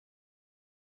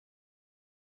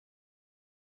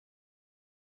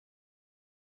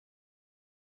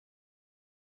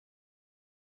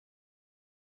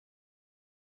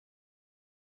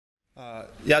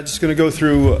Yeah, just going to go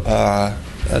through a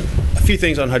few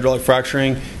things on hydraulic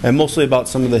fracturing, and mostly about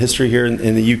some of the history here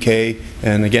in the UK.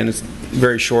 And again, it's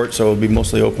very short, so it'll be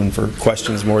mostly open for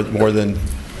questions more than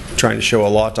trying to show a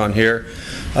lot on here.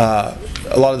 A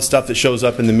lot of the stuff that shows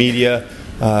up in the media,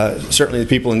 certainly the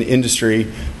people in the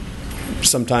industry,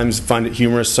 sometimes find it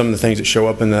humorous, some of the things that show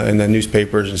up in the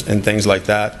newspapers and things like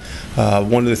that.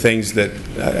 One of the things that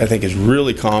I think is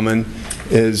really common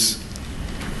is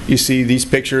you see these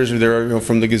pictures, they're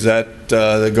from the Gazette,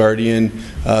 the Guardian,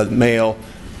 Mail,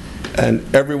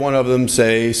 and every one of them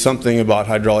say something about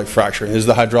hydraulic fracturing. There's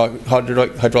the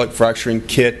hydraulic fracturing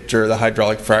kit or the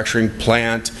hydraulic fracturing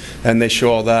plant, and they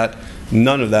show all that.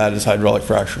 None of that is hydraulic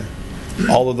fracturing.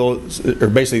 All of those, or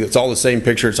basically it's all the same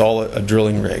picture, it's all a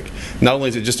drilling rig. Not only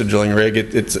is it just a drilling rig,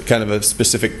 it's kind of a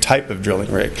specific type of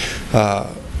drilling rig.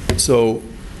 So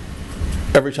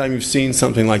every time you've seen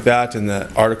something like that and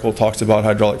the article talks about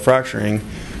hydraulic fracturing,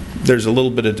 there's a little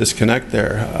bit of disconnect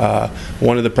there.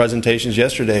 One of the presentations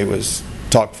yesterday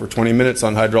talked for 20 minutes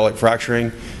on hydraulic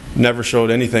fracturing, never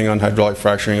showed anything on hydraulic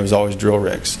fracturing, it was always drill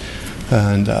rigs.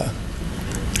 And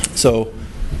so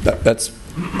that's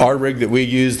our rig that we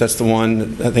use. That's the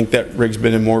one, I think that rig's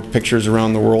been in more pictures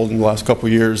around the world in the last couple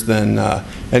of years than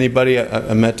anybody.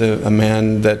 I met a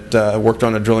man that worked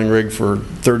on a drilling rig for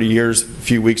 30 years a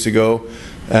few weeks ago,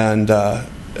 and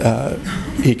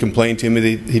he complained to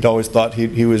me that he'd always thought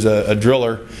he was a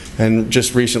driller, and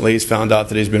just recently he's found out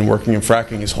that he's been working in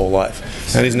fracking his whole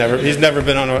life, and he's never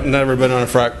been on a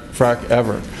frack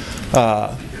ever.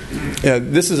 Yeah,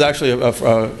 this is actually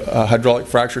a hydraulic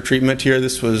fracture treatment here.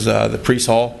 This was the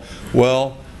pre-salt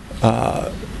well. I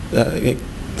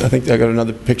think I got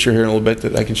another picture here in a little bit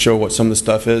that I can show what some of the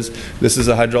stuff is. This is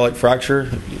a hydraulic fracture.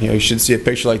 You should see a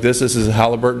picture like this. This is a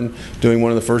Halliburton doing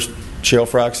one of the first shale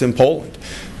fracks in Poland.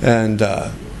 And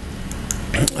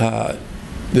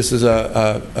this is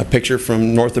a picture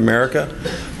from North America.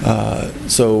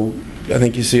 So I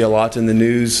think you see a lot in the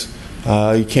news.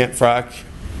 You can't frack,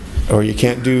 or you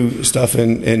can't do stuff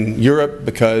in Europe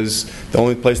because the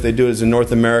only place they do it is in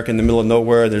North America in the middle of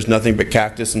nowhere. There's nothing but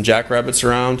cactus and jackrabbits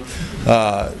around.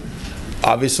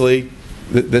 Obviously,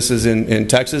 this is in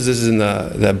Texas. This is in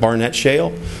the Barnett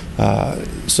Shale.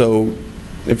 So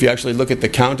if you actually look at the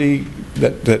county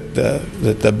that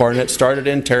the Barnett started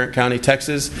in, Tarrant County,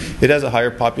 Texas, it has a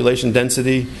higher population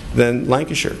density than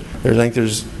Lancashire. I think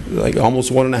there's like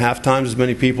almost 1.5 times as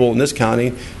many people in this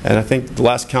county, and I think the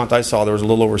last count I saw there was a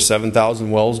little over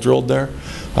 7,000 wells drilled there.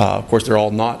 Of course, they're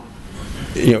all not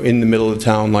in the middle of the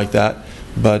town like that,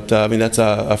 but I mean that's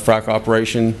a frack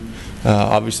operation.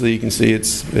 Obviously, you can see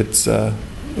it's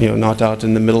not out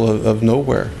in the middle of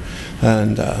nowhere,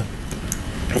 and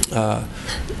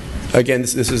again,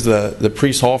 this is the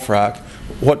pre-salt frack.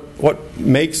 What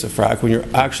makes a frack when you're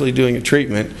actually doing a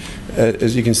treatment,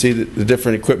 as you can see the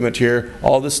different equipment here,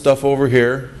 all this stuff over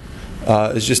here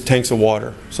is just tanks of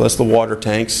water. So that's the water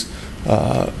tanks.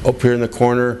 Up here in the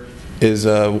corner is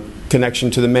a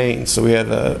connection to the mains. So we have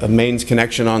a mains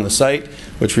connection on the site,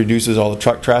 which reduces all the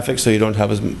truck traffic so you don't have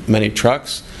as many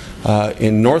trucks.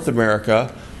 In North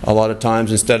America, a lot of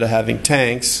times instead of having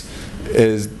tanks,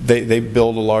 they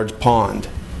build a large pond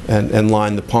and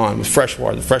line the pond with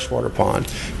freshwater, the freshwater pond.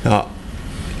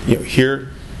 Here,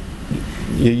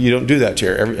 you don't do that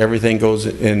here. Everything goes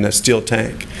in a steel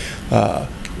tank.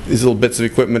 These little bits of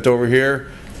equipment over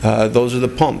here, those are the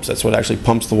pumps. That's what actually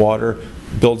pumps the water,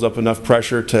 builds up enough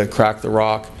pressure to crack the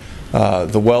rock.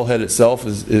 The wellhead itself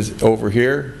is over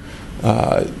here.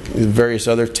 Various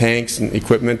other tanks and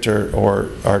equipment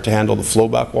are to handle the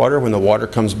flowback water. When the water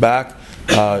comes back,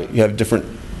 you have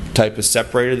different type of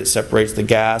separator that separates the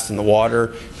gas and the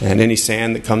water and any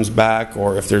sand that comes back,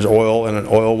 or if there's oil in an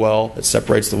oil well, it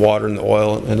separates the water and the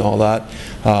oil and all that.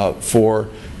 For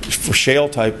shale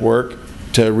type work,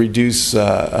 to reduce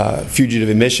fugitive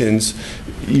emissions,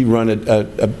 you run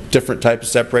a different type of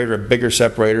separator, a bigger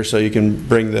separator, so you can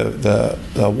bring the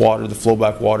water, the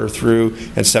flowback water through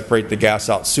and separate the gas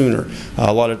out sooner.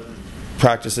 A lot of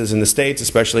practices in the States,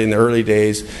 especially in the early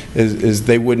days, is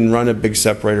they wouldn't run a big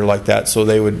separator like that, so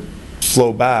they would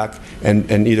flow back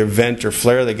and either vent or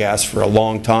flare the gas for a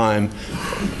long time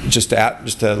just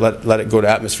to let it go to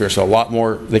atmosphere. So a lot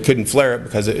more, they couldn't flare it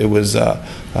because it was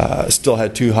still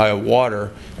had too high of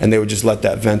water, and they would just let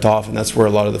that vent off, and that's where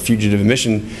a lot of the fugitive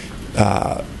emission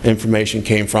information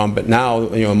came from. But now,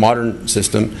 a modern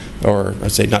system, or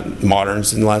I'd say not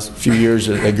moderns, in the last few years,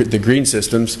 the green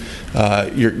systems,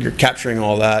 you're capturing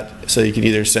all that, so you can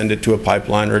either send it to a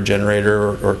pipeline or a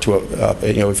generator, or to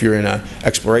if you're in an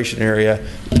exploration area,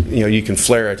 you can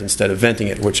flare it instead of venting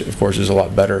it, which of course is a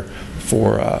lot better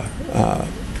for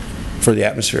the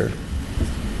atmosphere.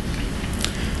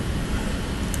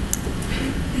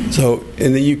 So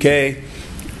in the UK,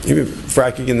 you've been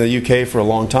fracking in the UK for a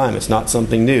long time. It's not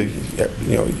something new.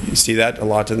 You see that a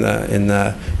lot in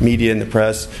the media and the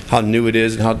press, how new it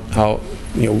is, and how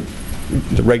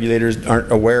the regulators aren't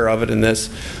aware of it in this.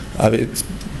 It's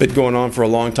been going on for a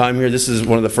long time here. This is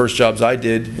one of the first jobs I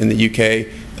did in the UK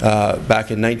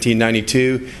back in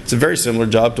 1992. It's a very similar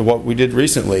job to what we did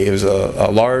recently. It was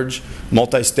a large,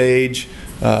 multi-stage,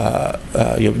 several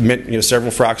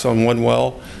fracs on one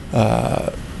well.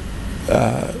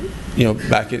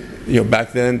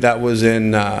 Back then that was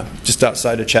in just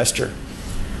outside of Chester,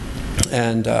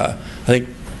 and I think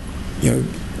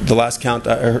the last count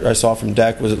I saw from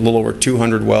deck was a little over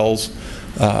 200 wells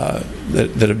that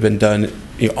have been done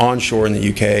onshore in the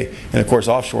UK, and of course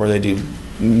offshore they do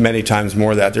many times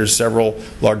more of that. There's several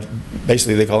large,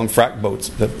 basically they call them frac boats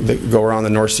that go around the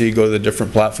North Sea, go to the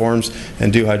different platforms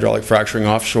and do hydraulic fracturing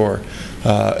offshore.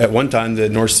 At one time the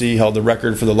North Sea held the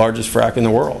record for the largest frac in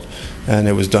the world, and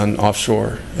it was done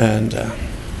offshore. And a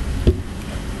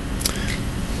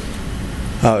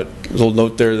little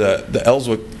note there, the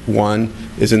Ellswick one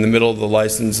is in the middle of the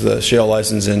license, the shale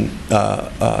license in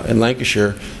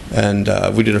Lancashire, and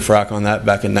we did a frac on that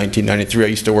back in 1993. I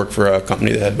used to work for a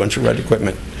company that had a bunch of red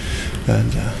equipment.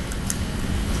 And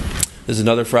there's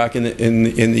another frac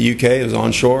in the UK. It was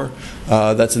onshore.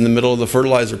 That's in the middle of the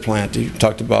fertilizer plant. You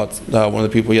talked about, one of the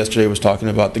people yesterday was talking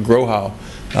about the grow-how.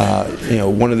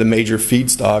 One of the major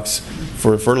feedstocks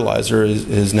for fertilizer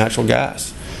is natural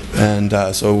gas. And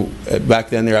so back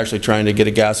then they were actually trying to get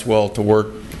a gas well to work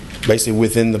basically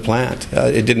within the plant.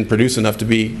 It didn't produce enough to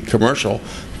be commercial,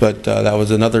 but that was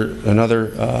another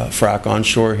frac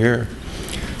onshore here.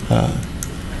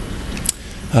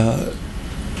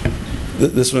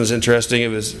 This one is interesting. It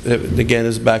was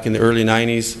back in the early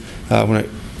 90s when I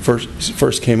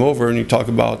first came over, and you talk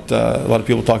about a lot of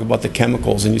people talk about the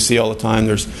chemicals, and you see all the time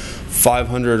there's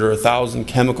 500 or 1,000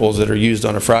 chemicals that are used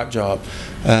on a frac job,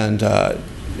 and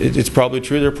it's probably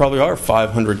true. There probably are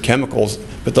 500 chemicals,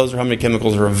 but those are how many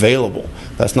chemicals are available.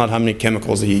 That's not how many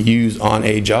chemicals that you use on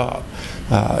a job.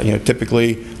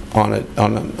 Typically on a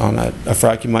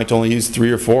frac you might only use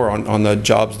 3 or 4. On the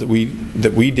jobs that we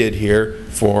did here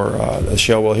for the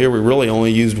shale well here, we really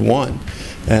only used 1.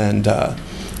 And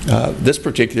this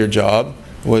particular job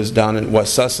was down in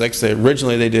West Sussex.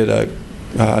 Originally they did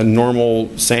a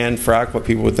normal sand frac, what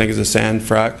people would think is a sand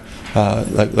frac,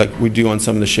 like we do on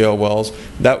some of the shale wells.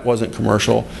 That wasn't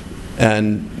commercial,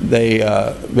 and they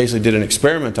basically did an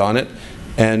experiment on it,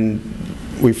 and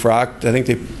we fracked. I think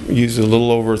they used a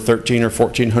little over 1,300 or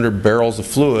 1,400 barrels of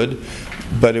fluid,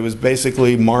 but it was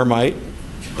basically Marmite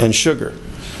and sugar.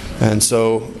 And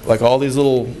so, like all these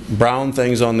little brown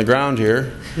things on the ground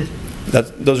here,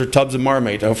 those are tubs of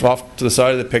Marmite. Off to the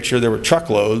side of the picture, there were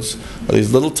truckloads of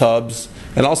these little tubs.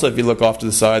 And also, if you look off to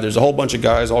the side, there's a whole bunch of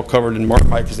guys all covered in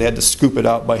Marmite because they had to scoop it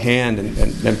out by hand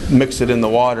and mix it in the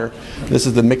water. This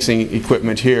is the mixing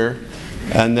equipment here.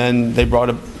 And then they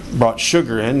brought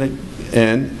sugar in,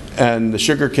 and the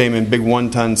sugar came in big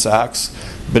 1-ton sacks,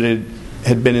 but it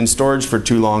had been in storage for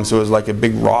too long, so it was like a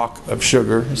big rock of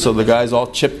sugar. So the guys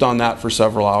all chipped on that for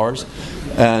several hours.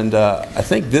 And I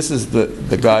think this is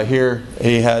the guy here.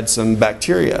 He had some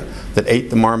bacteria that ate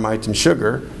the Marmite and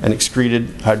sugar and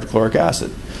excreted hydrochloric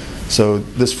acid. So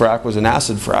this frac was an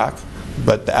acid frac,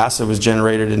 but the acid was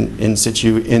generated in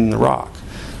situ in the rock.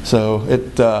 So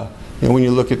when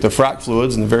you look at the frac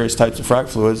fluids and the various types of frac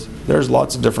fluids, there's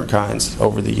lots of different kinds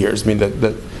over the years. I mean,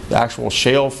 the actual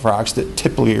shale fracs that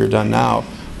typically are done now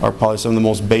are probably some of the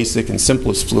most basic and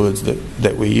simplest fluids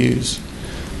that we use.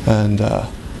 And I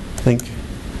think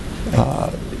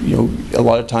a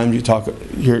lot of times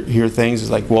you hear things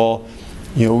like, well,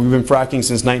 we've been fracking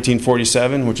since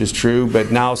 1947, which is true,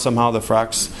 but now somehow the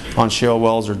fracs on shale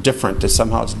wells are different.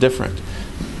 Somehow it's different.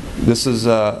 This is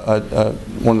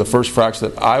one of the first fracs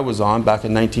that I was on back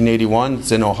in 1981.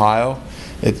 It's in Ohio.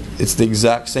 It's the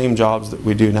exact same jobs that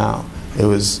we do now. It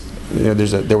was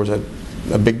there was a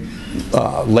big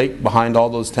lake behind all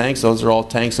those tanks. Those are all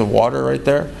tanks of water right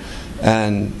there,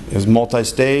 and it was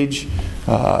multi-stage.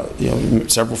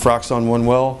 Several fracs on one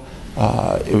well.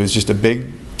 It was just a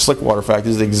big slick water frac.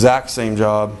 This is the exact same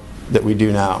job that we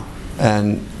do now,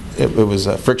 and it was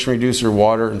a friction reducer,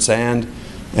 water and sand,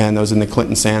 and that was in the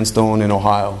Clinton Sandstone in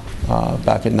Ohio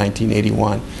back in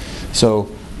 1981. So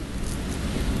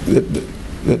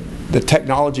the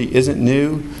technology isn't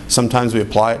new. Sometimes we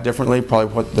apply it differently.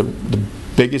 Probably what the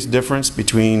biggest difference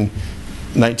between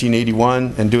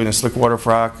 1981 and doing a slick water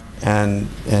frac and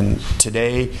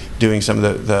today doing some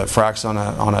of the fracs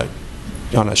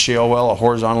on a shale well, a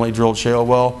horizontally drilled shale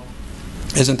well,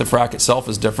 isn't the frac itself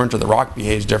is different or the rock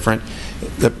behaves different.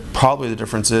 probably the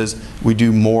difference is we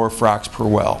do more fracs per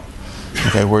well.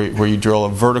 Okay, where you drill a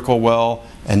vertical well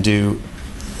and do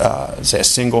say a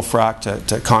single frac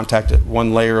to contact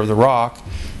one layer of the rock.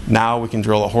 Now we can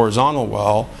drill a horizontal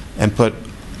well and put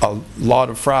a lot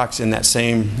of fracs in that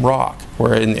same rock,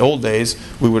 where in the old days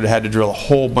we would have had to drill a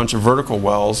whole bunch of vertical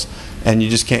wells and you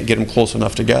just can't get them close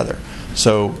enough together.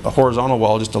 So a horizontal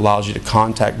well just allows you to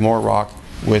contact more rock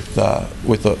with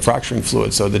the fracturing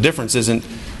fluid. So the difference isn't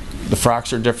the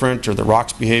fracs are different or the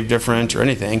rocks behave different or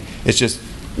anything. It's just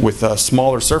with a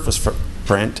smaller surface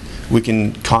footprint we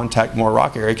can contact more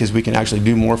rock area because we can actually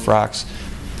do more fracs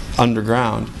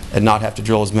underground and not have to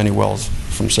drill as many wells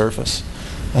from surface.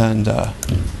 And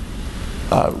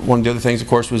one of the other things, of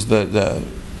course, was the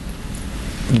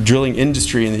drilling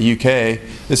industry in the UK.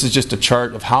 This is just a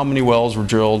chart of how many wells were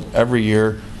drilled every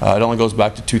year. It only goes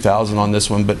back to 2000 on this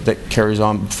one, but that carries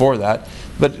on before that.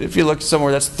 But if you look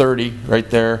somewhere, that's 30 right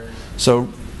there. So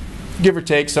give or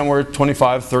take, somewhere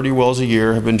 25, 30 wells a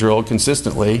year have been drilled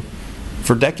consistently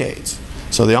for decades.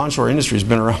 So the onshore industry has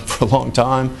been around for a long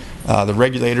time. The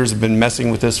regulators have been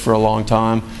messing with this for a long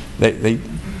time. They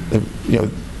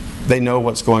know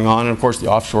what's going on, and of course the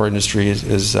offshore industry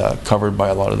is covered by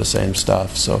a lot of the same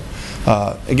stuff. So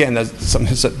again, that's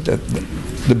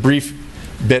the brief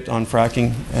bit on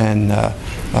fracking, and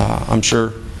I'm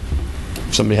sure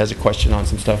if somebody has a question on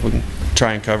some stuff, we can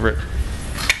try and cover it.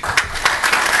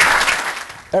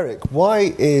 Eric,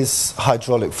 why is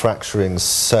hydraulic fracturing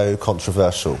so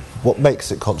controversial? What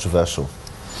makes it controversial?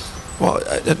 Well,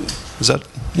 is that,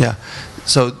 yeah.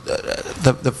 So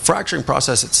the fracturing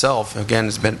process itself, again,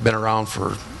 has been around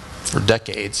for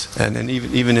decades, and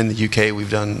even in the UK we've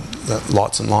done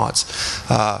lots and lots.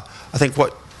 I think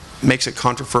what makes it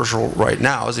controversial right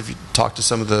now is if you talk to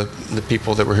some of the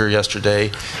people that were here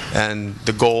yesterday, and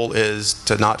the goal is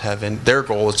to not have their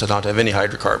goal is to not have any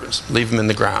hydrocarbons, leave them in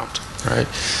the ground, right?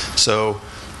 So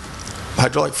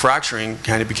hydraulic fracturing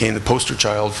kind of became the poster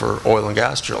child for oil and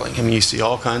gas drilling. I mean, you see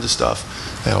all kinds of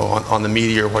stuff, you know, on the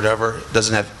media or whatever. It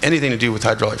doesn't have anything to do with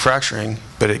hydraulic fracturing,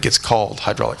 but it gets called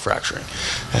hydraulic fracturing.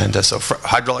 And so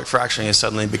hydraulic fracturing has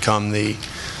suddenly become the,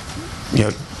 you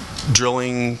know,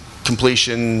 drilling,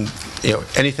 completion, you know,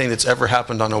 anything that's ever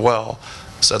happened on a well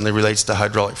suddenly relates to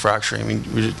hydraulic fracturing. I mean,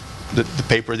 the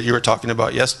paper that you were talking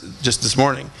about just this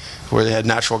morning, where they had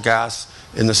natural gas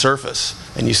in the surface,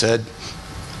 and you said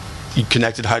you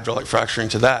connected hydraulic fracturing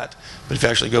to that. But if you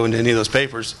actually go into any of those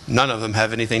papers, none of them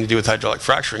have anything to do with hydraulic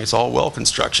fracturing. It's all well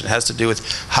construction. It has to do with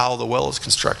how the well is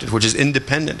constructed, which is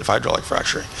independent of hydraulic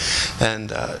fracturing.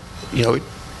 And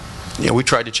we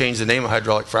tried to change the name of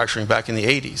hydraulic fracturing back in the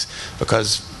 80s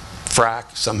because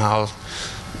frac somehow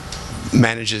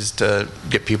manages to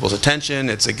get people's attention.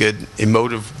 It's a good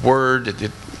emotive word.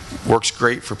 It works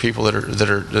great for people that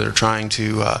are trying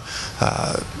to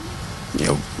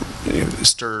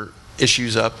stir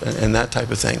issues up and that type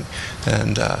of thing.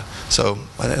 And so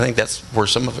I think that's where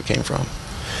some of it came from.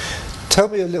 Tell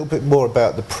me a little bit more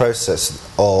about the process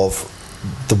of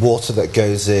the water that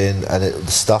goes in and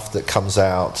the stuff that comes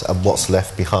out and what's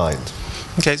left behind.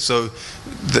 Okay, so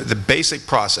the basic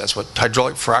process, what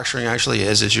hydraulic fracturing actually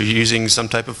is you're using some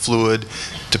type of fluid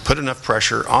to put enough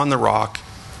pressure on the rock,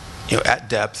 you know, at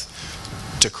depth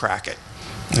to crack it.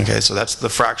 Okay, so that's the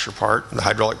fracture part. The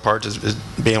hydraulic part is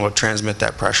being able to transmit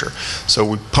that pressure. So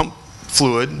we pump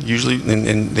fluid, usually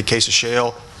in the case of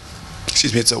shale,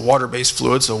 it's a water-based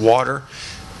fluid, so water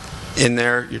in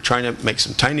there. You're trying to make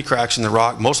some tiny cracks in the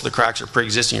rock. Most of the cracks are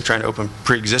pre-existing. You're trying to open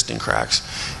pre-existing cracks.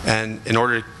 And in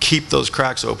order to keep those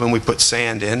cracks open, we put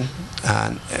sand in.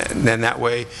 And then that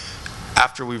way,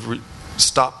 after we've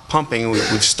stopped pumping,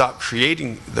 we've stopped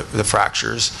creating the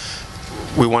fractures,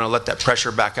 we want to let that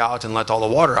pressure back out and let all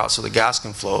the water out so the gas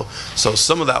can flow. So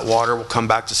some of that water will come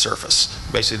back to surface.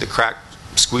 Basically, the crack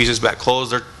squeezes back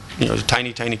closed. They're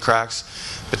tiny, tiny cracks.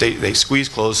 But they squeeze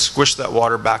closed, squish that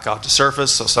water back out to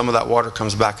surface, so some of that water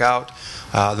comes back out.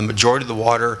 The majority of the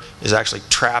water is actually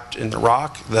trapped in the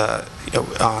rock.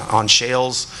 On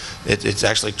shales, it's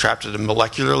actually trapped at a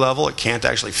molecular level. It can't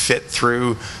actually fit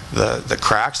through the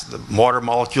cracks. The water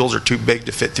molecules are too big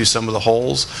to fit through some of the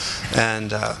holes.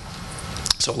 And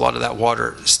so a lot of that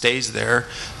water stays there.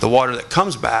 The water that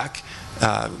comes back,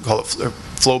 call it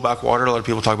flow back water. A lot of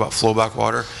people talk about flow back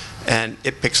water. And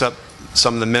it picks up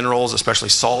some of the minerals, especially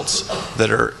salts, that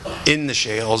are in the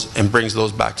shales and brings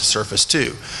those back to surface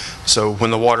too. So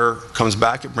when the water comes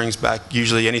back, it brings back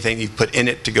usually anything you put in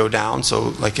it to go down.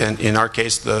 So like in our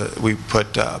case, we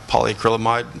put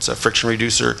polyacrylamide. It's a friction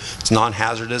reducer. It's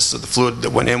non-hazardous, so the fluid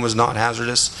that went in was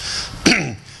non-hazardous.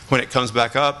 When it comes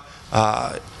back up,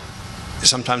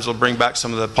 sometimes it'll bring back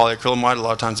some of the polyacrylamide. A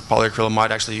lot of times the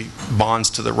polyacrylamide actually bonds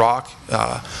to the rock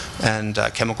and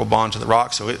chemical bond to the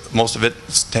rock, so most of it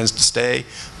tends to stay,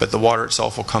 but the water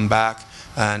itself will come back.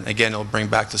 And again, it'll bring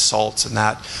back the salts and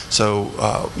that. So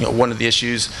one of the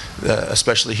issues,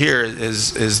 especially here,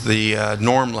 is the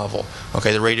norm level.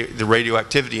 Okay, the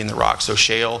radioactivity in the rock. So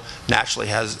shale naturally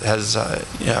has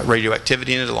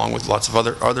radioactivity in it, along with lots of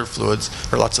other fluids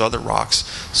or lots of other rocks.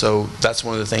 So that's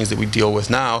one of the things that we deal with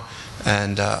now.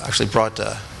 And actually brought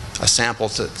a sample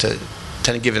to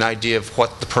kind of give an idea of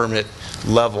what the permanent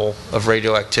level of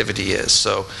radioactivity is.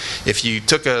 So if you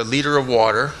took a liter of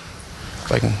water,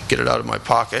 if I can get it out of my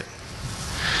pocket.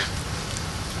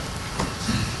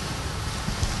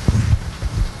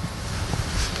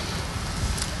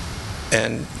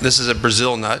 And this is a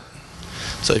Brazil nut.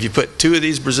 So if you put 2 of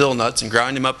these Brazil nuts and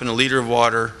grind them up in a liter of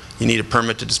water, you need a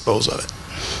permit to dispose of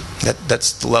it.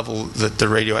 That's the level that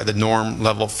the norm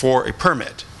level for a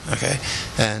permit. Okay,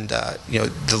 and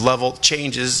the level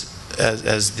changes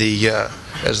as the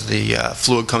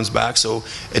fluid comes back. So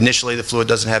initially the fluid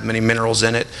doesn't have many minerals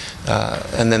in it,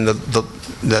 and then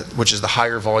which is the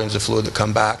higher volumes of fluid that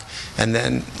come back, and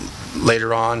then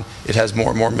later on it has more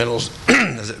and more minerals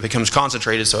as it becomes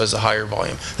concentrated, so it has a higher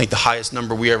volume. I think the highest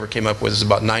number we ever came up with is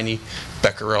about 90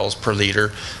 becquerels per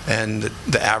liter, and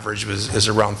the average is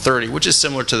around 30, which is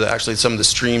similar to actually some of the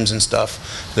streams and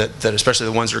stuff that especially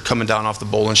the ones that are coming down off the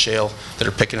Boland Shale that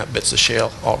are picking up bits of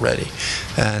shale already.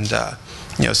 And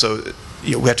so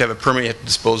we have to have a permit, you have to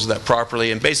dispose of that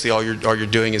properly, and basically all you're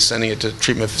doing is sending it to a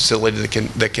treatment facility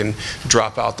that can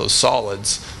drop out those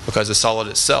solids, because the solid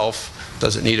itself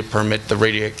doesn't need a permit. The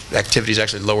radioactivity is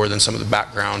actually lower than some of the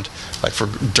background, like for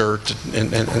dirt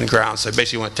and the ground. So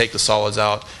basically you want to take the solids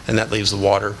out, and that leaves the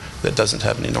water that doesn't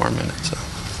have any norm in it. So.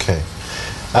 Okay.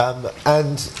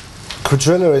 And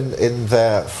Cuadrilla in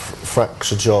their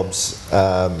fracture jobs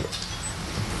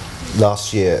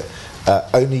last year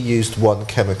only used one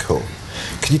chemical.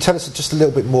 Can you tell us just a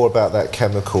little bit more about that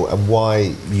chemical and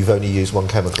why you've only used one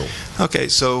chemical? Okay,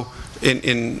 so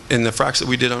in the fracs that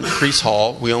we did on Priest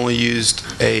Hall, we only used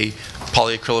a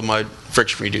polyacrylamide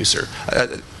friction reducer.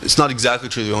 It's not exactly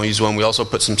true that we only used one. We also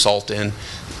put some salt in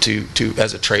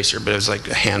as a tracer, but it was like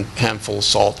a handful of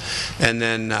salt. And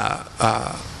then,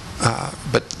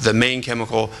 but the main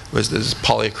chemical was this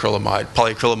polyacrylamide.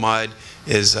 Polyacrylamide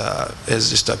is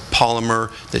just a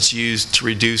polymer that's used to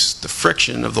reduce the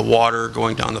friction of the water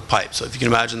going down the pipe. So if you can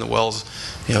imagine the well's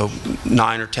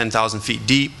 9 or 10,000 feet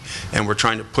deep, and we're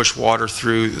trying to push water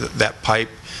through that pipe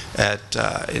at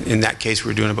in that case we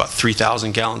were doing about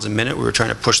 3,000 gallons a minute. We were trying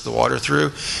to push the water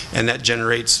through, and that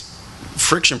generates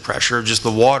friction pressure of just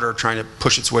the water trying to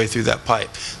push its way through that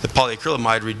pipe. The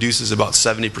polyacrylamide reduces about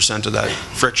 70% of that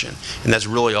friction, and that's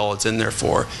really all it's in there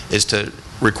for, is to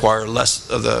require less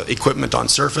of the equipment on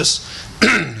surface.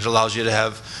 It allows you to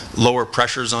have lower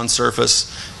pressures on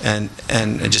surface, and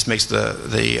it just makes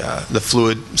the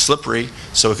fluid slippery,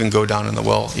 so it can go down in the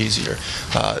well easier.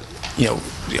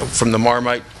 From the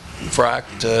Marmite frac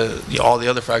to all the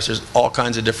other fracs, there's all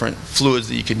kinds of different fluids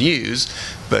that you can use,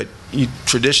 but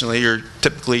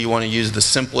typically you want to use the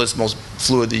simplest, most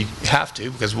fluid that you have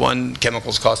to, because one,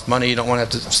 chemicals cost money. You don't want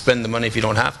to have to spend the money if you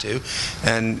don't have to,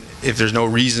 and if there's no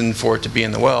reason for it to be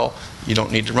in the well, you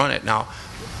don't need to run it. Now,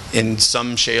 in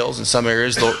some shales, in some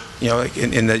areas,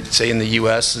 say in the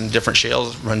U.S., and different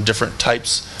shales run different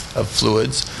types of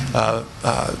fluids,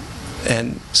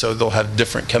 and so they'll have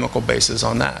different chemical bases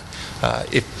on that.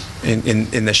 If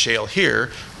in the shale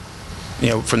here,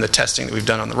 from the testing that we've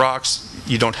done on the rocks,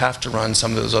 you don't have to run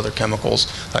some of those other chemicals.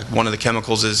 Like one of the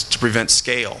chemicals is to prevent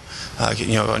scale. If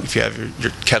you have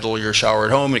your kettle, your shower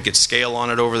at home, it gets scale on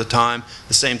it over the time.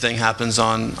 The same thing happens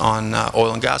on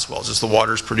oil and gas wells. As the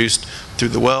water is produced through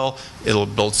the well, it'll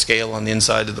build scale on the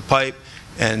inside of the pipe,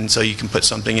 and so you can put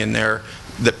something in there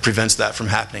that prevents that from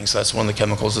happening. So that's one of the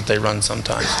chemicals that they run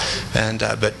sometimes. And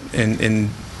but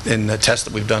in the test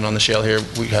that we've done on the shale here,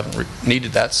 we haven't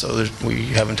needed that, so we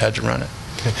haven't had to run it.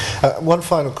 Okay. One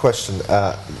final question.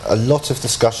 A lot of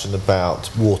discussion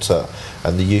about water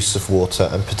and the use of water,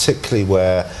 and particularly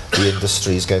where the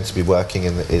industry is going to be working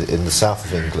in the south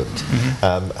of England.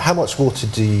 Mm-hmm. How much water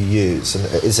do you use, and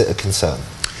is it a concern?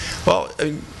 Well,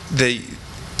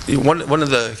 one of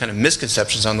the kind of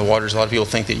misconceptions on the water is a lot of people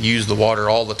think that you use the water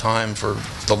all the time for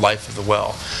the life of the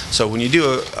well. So when you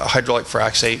do a hydraulic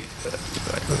frac, say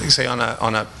on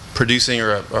a producing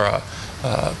or a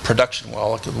production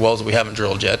well, like the wells that we haven't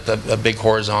drilled yet, a big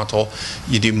horizontal,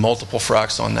 you do multiple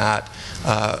fracs on that.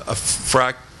 A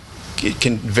frac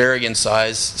can vary in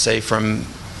size, say from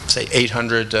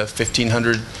 800 to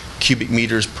 1,500 cubic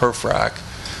meters per frac,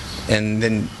 and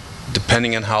then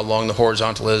depending on how long the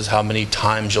horizontal is, how many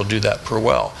times you'll do that per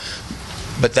well.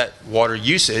 But that water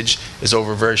usage is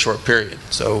over a very short period.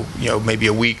 So, maybe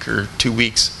a week or 2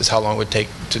 weeks is how long it would take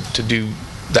to do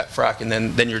that frac, and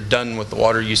then you're done with the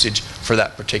water usage for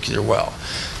that particular well.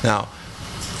 Now,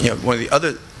 one of the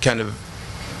other kind of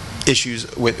issues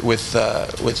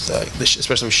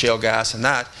especially with shale gas and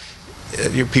that,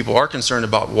 people are concerned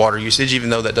about water usage, even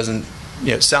though that doesn't,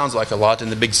 it sounds like a lot in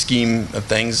the big scheme of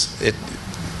things.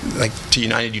 Like to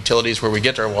United Utilities, where we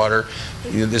get our water,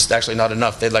 this is actually not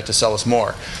enough. They'd like to sell us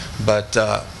more. But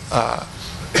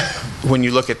when you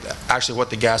look at actually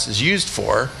what the gas is used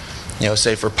for,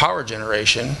 say for power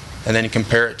generation, and then you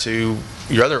compare it to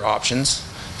your other options,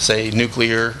 say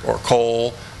nuclear or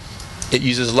coal, it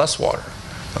uses less water.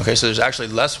 Okay, so there's actually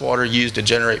less water used to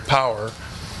generate power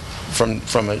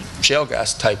from a shale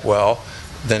gas type well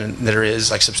than there is,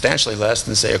 like substantially less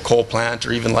than, say, a coal plant,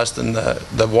 or even less than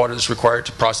the water that's required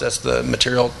to process the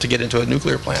material to get into a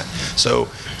nuclear plant. So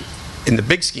in the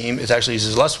big scheme, it actually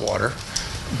uses less water,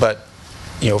 but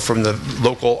from the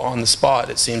local on the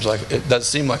spot, it does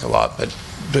seem like a lot, but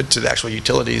to the actual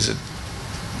utilities,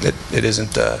 it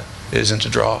isn't a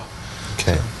draw.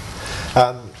 Okay.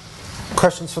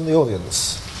 Questions from the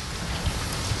audience?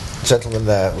 Gentleman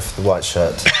there with the white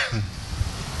shirt.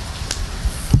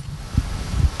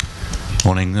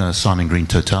 Morning, Simon Green,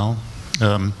 Total. Do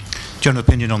you have an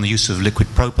opinion on the use of liquid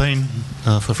propane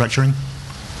for fracturing?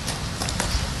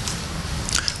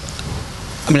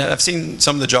 I mean, I've seen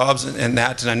some of the jobs and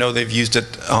that, and I know they've used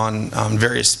it on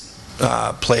various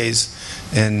plays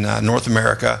in North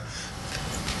America.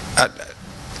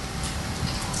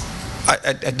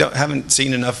 I haven't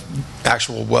seen enough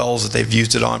actual wells that they've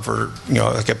used it on for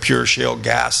like a pure shale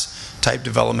gas type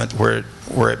development where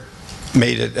it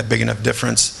made a big enough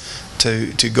difference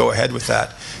to go ahead with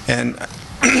that. And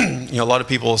a lot of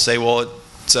people will say, well,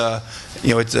 it's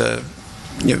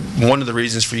one of the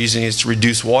reasons for using it is to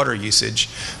reduce water usage.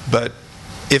 But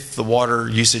if the water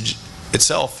usage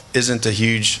itself isn't a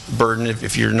huge burden,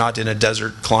 if you're not in a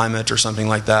desert climate or something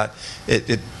like that,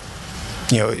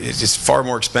 it's far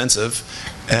more expensive.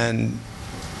 And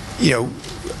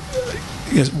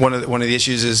one of the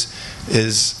issues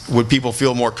is would people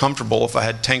feel more comfortable if I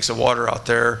had tanks of water out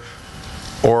there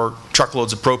or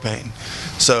truckloads of propane?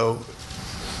 So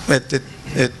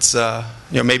it's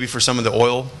maybe for some of the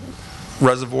oil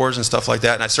reservoirs and stuff like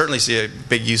that, and I certainly see a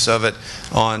big use of it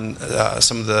on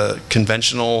some of the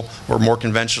conventional or more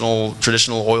conventional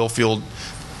traditional oil field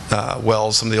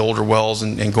wells, some of the older wells,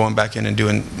 and going back in and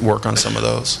doing work on some of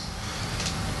those.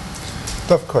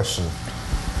 Tough question.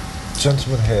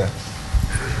 Gentleman here.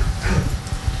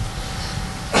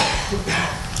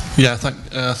 Yeah,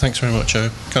 thanks very much,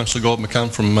 Councillor Gordon McCann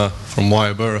from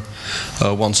Wyreborough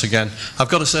once again. I've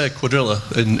got to say, Cuadrilla,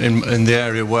 in the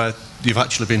area where you've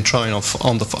actually been trying in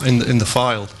the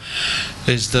Fylde,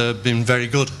 they've been very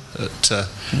good at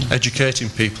educating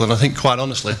people, and I think, quite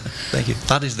honestly, thank you,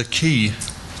 that is the key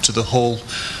to the whole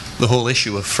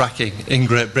issue of fracking in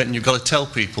Great Britain. You've got to tell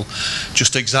people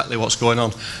just exactly what's going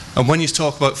on. And when you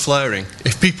talk about flaring,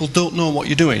 if people don't know what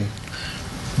you're doing,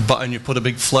 and you put a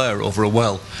big flare over a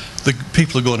well, the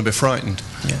people are going to be frightened.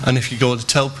 Yeah. And if you go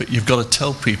to you've got to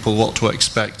tell people what to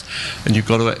expect, and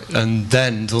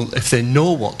then if they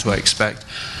know what to expect,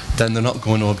 then they're not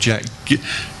going to object.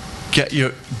 Get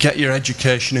your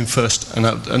education in first, and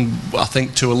I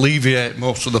think to alleviate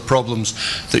most of the problems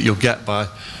that you'll get by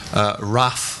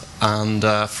RAF and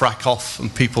frack off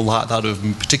and people like that who have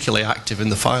been particularly active in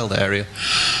the Fylde area,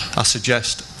 I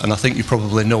suggest, and I think you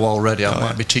probably know already, I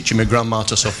might be teaching my grandma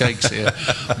to suck eggs here,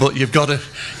 but you've got to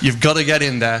get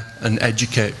in there and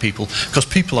educate people, because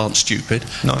people aren't stupid.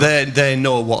 No. They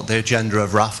know what the agenda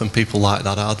of RAF and people like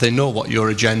that are. They know what your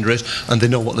agenda is, and they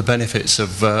know what the benefits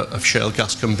of shale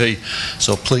gas can be.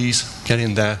 So please get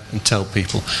in there and tell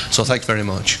people. So thanks very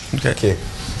much. Okay. Thank you.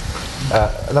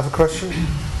 Another question?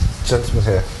 Gentleman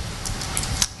here.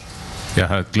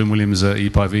 Yeah, Glyn Williams,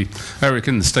 E5E. Eric,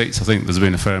 in the States, I think there's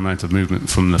been a fair amount of movement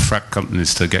from the frac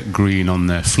companies to get green on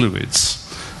their fluids.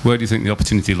 Where do you think the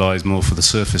opportunity lies more for the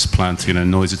surface plant,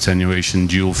 noise attenuation,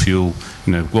 dual fuel,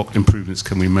 what improvements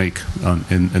can we make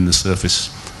in the surface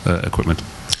equipment?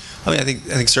 I mean, I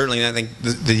think certainly, and I think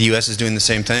the U.S. is doing the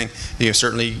same thing.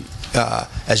 Certainly,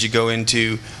 as you go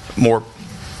into more,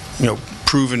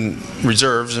 proven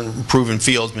reserves and proven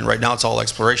fields. I mean, right now it's all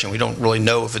exploration. We don't really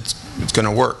know if it's going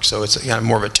to work. So it's kind of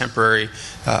more of a temporary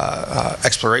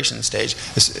exploration stage.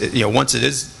 Once it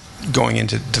is going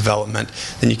into development,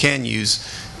 then you can use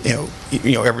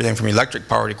everything from electric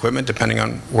powered equipment, depending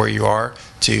on where you are,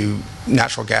 to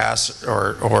natural gas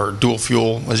or dual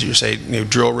fuel, as you say,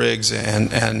 drill rigs and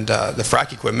the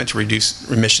frac equipment to reduce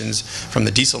emissions from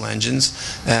the diesel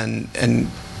engines, and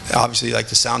obviously like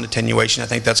the sound attenuation. I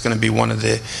think that's going to be one of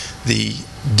the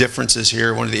differences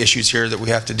here, one of the issues here that we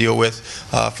have to deal with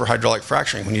for hydraulic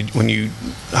fracturing. When you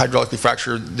hydraulically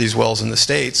fracture these wells in the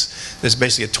States, it's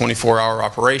basically a 24-hour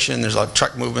operation. There's a lot of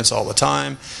truck movements all the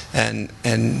time, and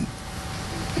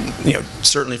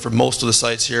certainly for most of the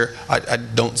sites here, I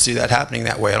don't see that happening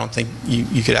that way. I don't think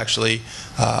you could actually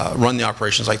run the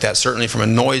operations like that. Certainly from a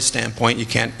noise standpoint, you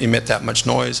can't emit that much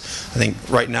noise. I think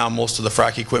right now most of the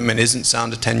frac equipment isn't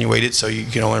sound attenuated, so you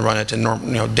can only run it in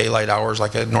daylight hours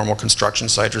like a normal construction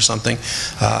site or something.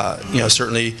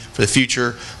 Certainly for the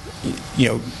future,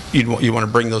 you want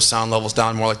to bring those sound levels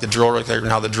down more like the drill rig.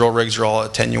 Now the drill rigs are all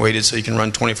attenuated, so you can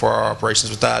run 24-hour operations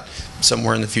with that.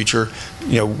 Somewhere in the future,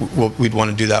 we'd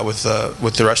want to do that with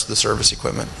the rest of the service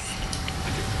equipment.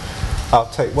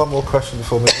 I'll take one more question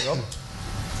before moving on.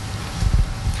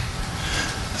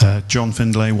 John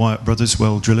Findlay, Wyatt Brothers,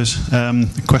 Well Drillers. A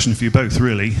question for you both,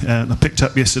 really. I picked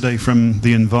up yesterday from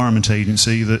the Environment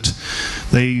Agency that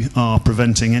they are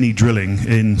preventing any drilling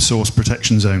in source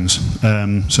protection zones.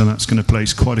 So that's going to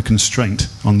place quite a constraint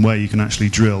on where you can actually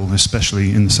drill,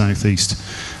 especially in the southeast.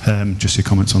 Just your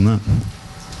comments on that.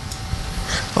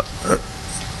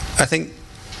 I think,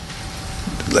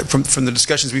 from the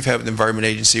discussions we've had with the Environment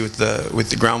Agency, with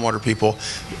the groundwater people,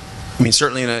 I mean,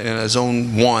 certainly in a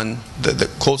zone 1, the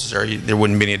closest area, there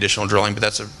wouldn't be any additional drilling, but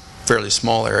that's a fairly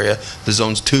small area. The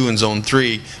zones 2 and zone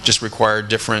 3 just require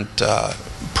different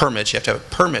permits. You have to have a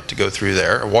permit to go through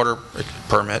there, a water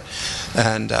permit,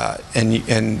 and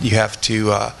you have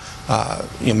to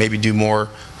maybe do more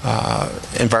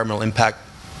environmental impact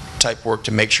type work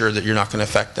to make sure that you're not going to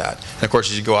affect that. And of course,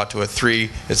 as you go out to a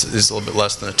 3, it's a little bit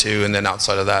less than a 2, and then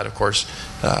outside of that, of course,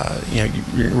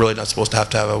 you're really not supposed to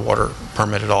have a water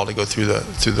permit at all to go through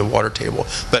the water table.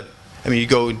 But I mean, you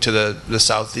go into the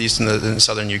southeast and the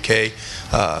southern UK,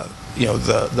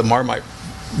 the Marmite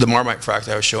frac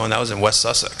that I was showing, that was in West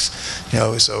Sussex.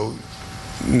 So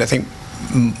I think,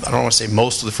 I don't want to say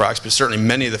most of the fracs, but certainly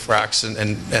many of the fracs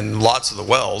and lots of the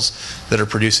wells that are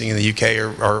producing in the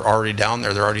UK are already down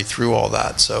there. They're already through all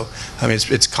that. So I mean,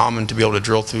 it's common to be able to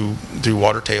drill through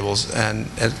water tables, and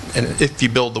if you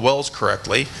build the wells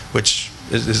correctly, which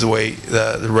is the way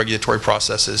the regulatory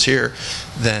process is here,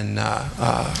 then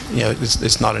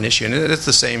it's not an issue. And it's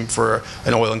the same for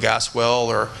an oil and gas well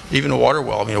or even a water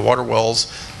well. I mean, water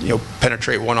wells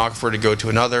penetrate one aquifer to go to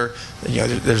another.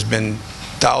 There's been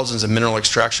thousands of mineral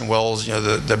extraction wells.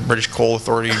 The British Coal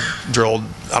Authority drilled,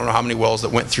 I don't know how many wells that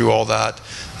went through all that.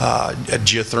 A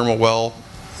geothermal well,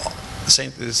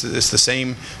 it's the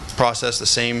same process, the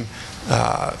same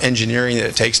engineering that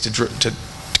it takes to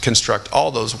construct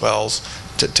all those wells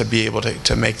to be able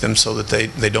to make them so that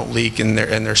they don't leak and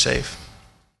they're safe.